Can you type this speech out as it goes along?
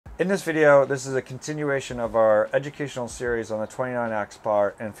In this video, this is a continuation of our educational series on the 29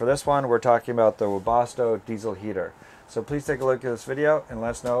 Axopar, and for this one we're talking about the Webasto diesel heater. So please take a look at this video and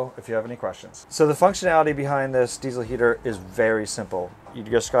let us know if you have any questions. So the functionality behind this diesel heater is very simple. You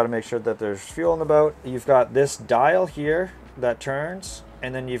just got to make sure that there's fuel in the boat. You've got this dial here that turns,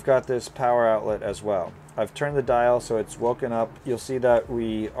 and then you've got this power outlet as well. I've turned the dial so it's woken up. You'll see that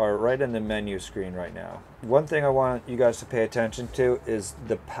we are right in the menu screen right now. One thing I want you guys to pay attention to is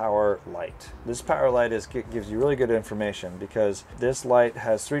the power light. This power light gives you really good information because this light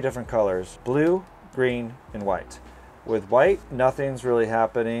has three different colors: blue, green, and white. With white, nothing's really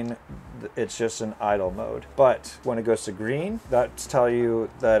happening. It's just an idle mode. But when it goes to green, that's telling you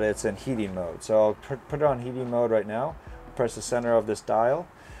that it's in heating mode. So I'll put it on heating mode right now. Press the center of this dial.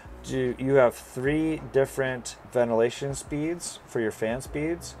 You have three different ventilation speeds for your fan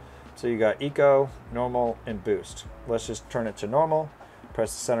speeds. So you got eco, normal, and boost. Let's just turn it to normal.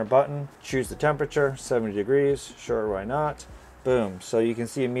 Press the center button, choose the temperature, 70 degrees, sure, why not? Boom. So you can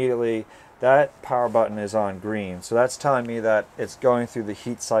see immediately that power button is on green. So that's telling me that it's going through the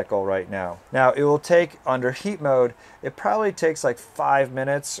heat cycle right now. Now it will take, under heat mode, it probably takes like 5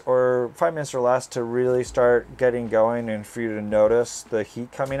 minutes or less to really start getting going and for you to notice the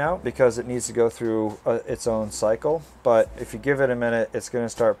heat coming out, because it needs to go through its own cycle. But if you give it a minute, it's going to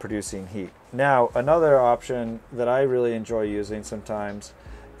start producing heat. Now another option that I really enjoy using sometimes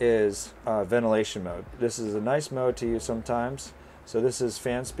is ventilation mode. This is a nice mode to use sometimes. So this is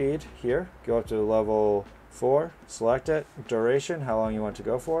fan speed here. Go up to level 4, select it, duration, how long you want to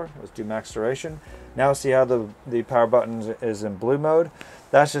go for. Let's do max duration. Now see how the power button is in blue mode.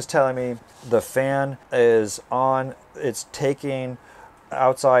 That's just telling me the fan is on. It's taking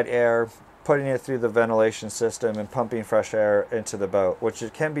outside air, putting it through the ventilation system and pumping fresh air into the boat, which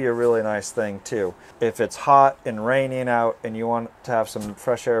it can be a really nice thing too. If it's hot and raining out and you want to have some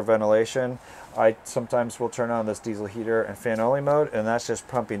fresh air ventilation, I sometimes will turn on this diesel heater in fan only mode, and that's just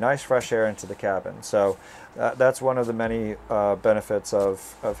pumping nice fresh air into the cabin. So that's one of the many benefits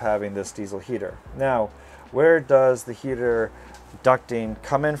of having this diesel heater. Now, where does the heater ducting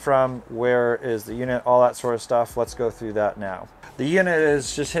come in from? Where is the unit? All that sort of stuff. Let's go through that now. The unit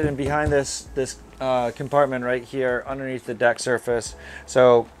is just hidden behind this compartment right here underneath the deck surface.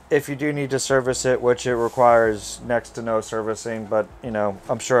 So if you do need to service it, which it requires next to no servicing, but you know,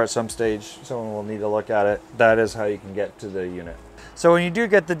 I'm sure at some stage someone will need to look at it, that is how you can get to the unit. So when you do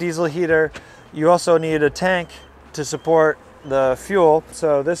get the diesel heater, you also need a tank to support the fuel.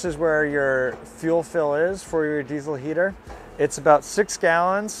 So this is where your fuel fill is for your diesel heater. It's about 6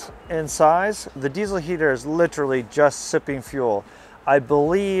 gallons in size. The diesel heater is literally just sipping fuel. I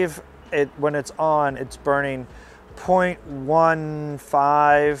believe when it's on, it's burning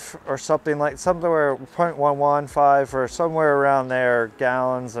 0.15 or something, like somewhere 0.115 or somewhere around there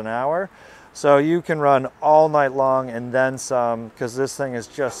gallons an hour. So you can run all night long and then some, because this thing is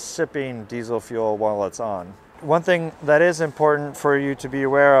just sipping diesel fuel while it's on. One thing that is important for you to be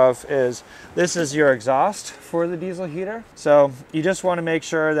aware of is this is your exhaust for the diesel heater. So you just want to make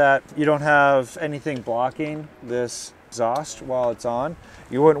sure that you don't have anything blocking this exhaust while it's on.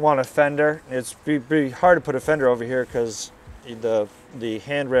 You wouldn't want a fender. It's pretty hard to put a fender over here because the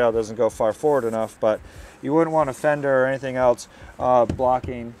handrail doesn't go far forward enough, but you wouldn't want a fender or anything else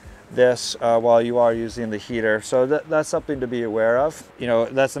blocking this while you are using the heater. So that's something to be aware of. You know,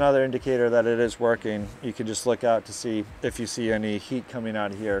 that's another indicator that it is working. You can just look out to see if you see any heat coming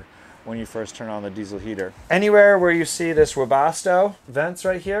out of here when you first turn on the diesel heater. Anywhere where you see this Webasto vents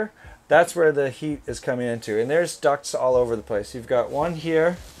right here, that's where the heat is coming into. And there's ducts all over the place. You've got one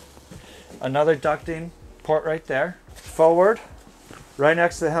here, another ducting port right there, forward, right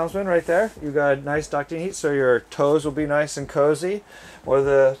next to the helmsman right there. You've got nice ducting heat, so your toes will be nice and cozy with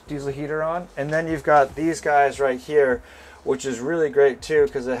the diesel heater on. And then you've got these guys right here, which is really great too,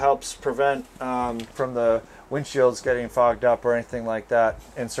 because it helps prevent from the windshields getting fogged up or anything like that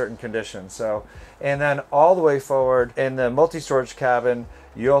in certain conditions. So, and then all the way forward in the multi-storage cabin,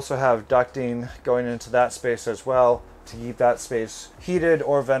 you also have ducting going into that space as well to keep that space heated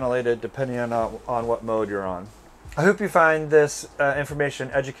or ventilated depending on what mode you're on. I hope you find this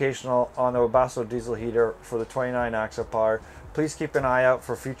information educational on the Webasto diesel heater for the 29 Axopar. Please keep an eye out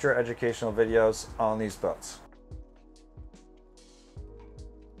for future educational videos on these boats.